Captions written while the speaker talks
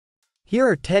Here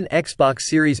are 10 Xbox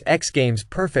Series X games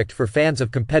perfect for fans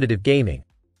of competitive gaming.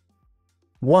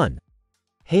 1.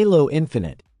 Halo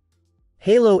Infinite.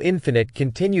 Halo Infinite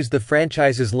continues the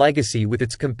franchise's legacy with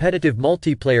its competitive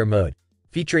multiplayer mode,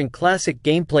 featuring classic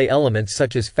gameplay elements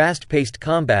such as fast-paced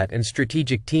combat and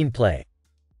strategic team play.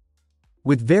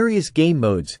 With various game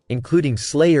modes, including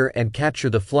Slayer and Capture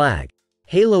the Flag,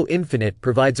 Halo Infinite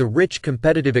provides a rich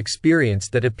competitive experience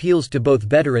that appeals to both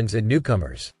veterans and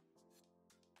newcomers.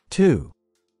 2.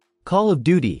 Call of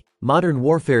Duty: Modern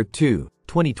Warfare 2,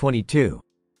 2022.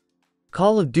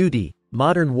 Call of Duty: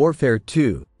 Modern Warfare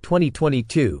 2,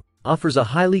 2022 offers a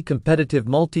highly competitive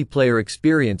multiplayer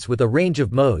experience with a range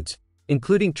of modes,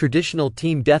 including traditional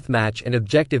team deathmatch and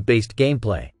objective-based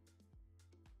gameplay.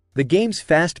 The game's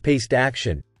fast-paced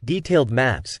action, detailed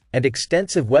maps, and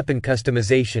extensive weapon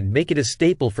customization make it a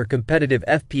staple for competitive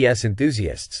FPS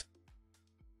enthusiasts.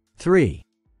 3.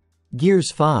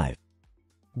 Gears 5.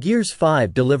 Gears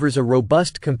 5 delivers a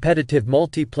robust competitive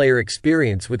multiplayer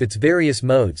experience with its various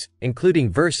modes, including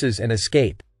Versus and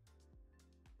Escape.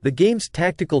 The game's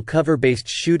tactical cover-based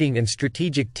shooting and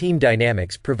strategic team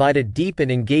dynamics provide a deep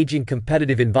and engaging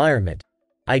competitive environment,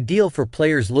 ideal for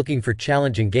players looking for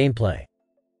challenging gameplay.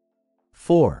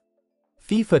 4.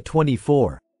 FIFA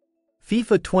 24.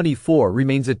 FIFA 24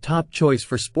 remains a top choice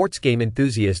for sports game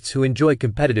enthusiasts who enjoy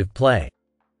competitive play.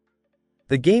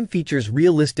 The game features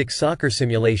realistic soccer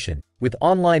simulation, with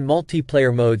online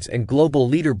multiplayer modes and global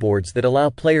leaderboards that allow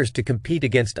players to compete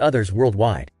against others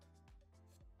worldwide.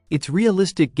 Its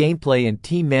realistic gameplay and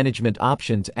team management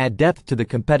options add depth to the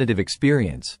competitive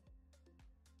experience.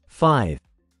 5.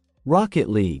 Rocket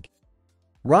League.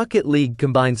 Rocket League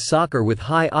combines soccer with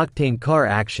high-octane car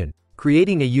action,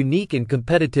 creating a unique and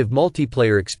competitive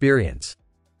multiplayer experience.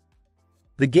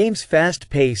 The game's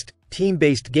fast-paced,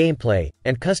 team-based gameplay,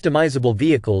 and customizable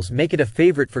vehicles make it a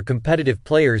favorite for competitive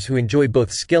players who enjoy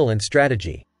both skill and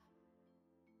strategy.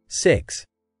 6.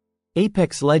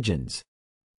 Apex Legends.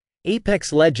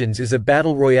 Apex Legends is a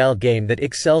battle royale game that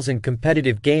excels in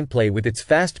competitive gameplay with its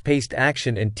fast-paced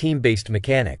action and team-based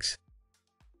mechanics.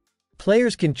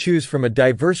 Players can choose from a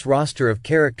diverse roster of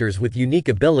characters with unique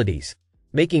abilities,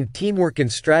 making teamwork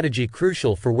and strategy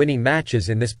crucial for winning matches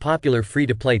in this popular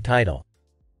free-to-play title.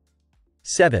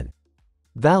 7.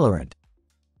 Valorant.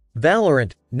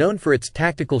 Valorant, known for its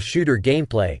tactical shooter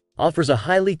gameplay, offers a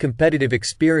highly competitive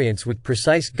experience with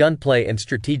precise gunplay and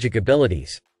strategic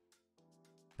abilities.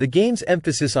 The game's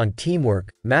emphasis on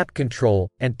teamwork, map control,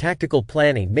 and tactical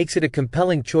planning makes it a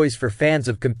compelling choice for fans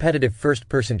of competitive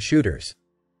first-person shooters.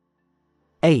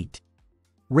 8.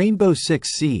 Rainbow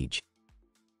Six Siege.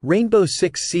 Rainbow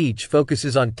Six Siege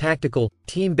focuses on tactical,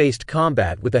 team-based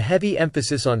combat with a heavy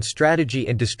emphasis on strategy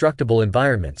and destructible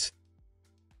environments.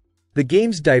 The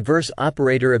game's diverse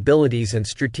operator abilities and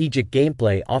strategic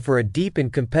gameplay offer a deep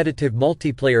and competitive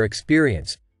multiplayer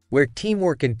experience, where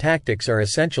teamwork and tactics are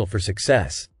essential for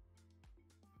success.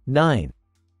 9.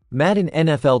 Madden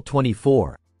NFL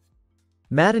 24.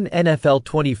 Madden NFL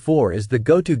 24 is the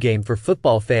go-to game for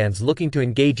football fans looking to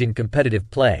engage in competitive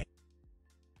play.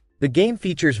 The game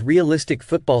features realistic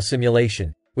football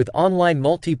simulation, with online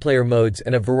multiplayer modes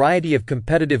and a variety of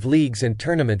competitive leagues and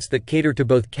tournaments that cater to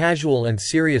both casual and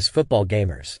serious football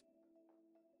gamers.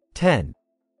 10.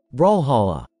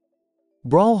 Brawlhalla.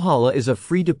 Brawlhalla is a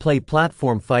free-to-play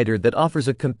platform fighter that offers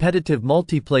a competitive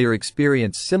multiplayer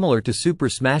experience similar to Super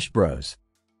Smash Bros.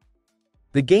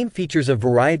 The game features a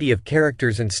variety of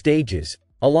characters and stages,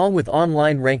 along with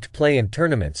online ranked play and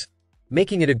tournaments,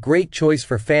 making it a great choice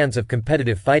for fans of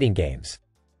competitive fighting games.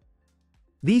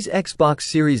 These Xbox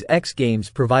Series X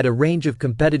games provide a range of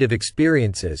competitive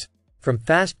experiences, from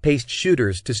fast-paced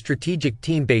shooters to strategic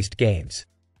team-based games.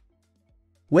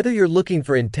 Whether you're looking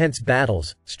for intense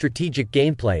battles, strategic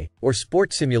gameplay, or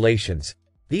sports simulations,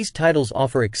 these titles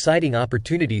offer exciting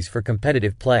opportunities for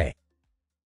competitive play.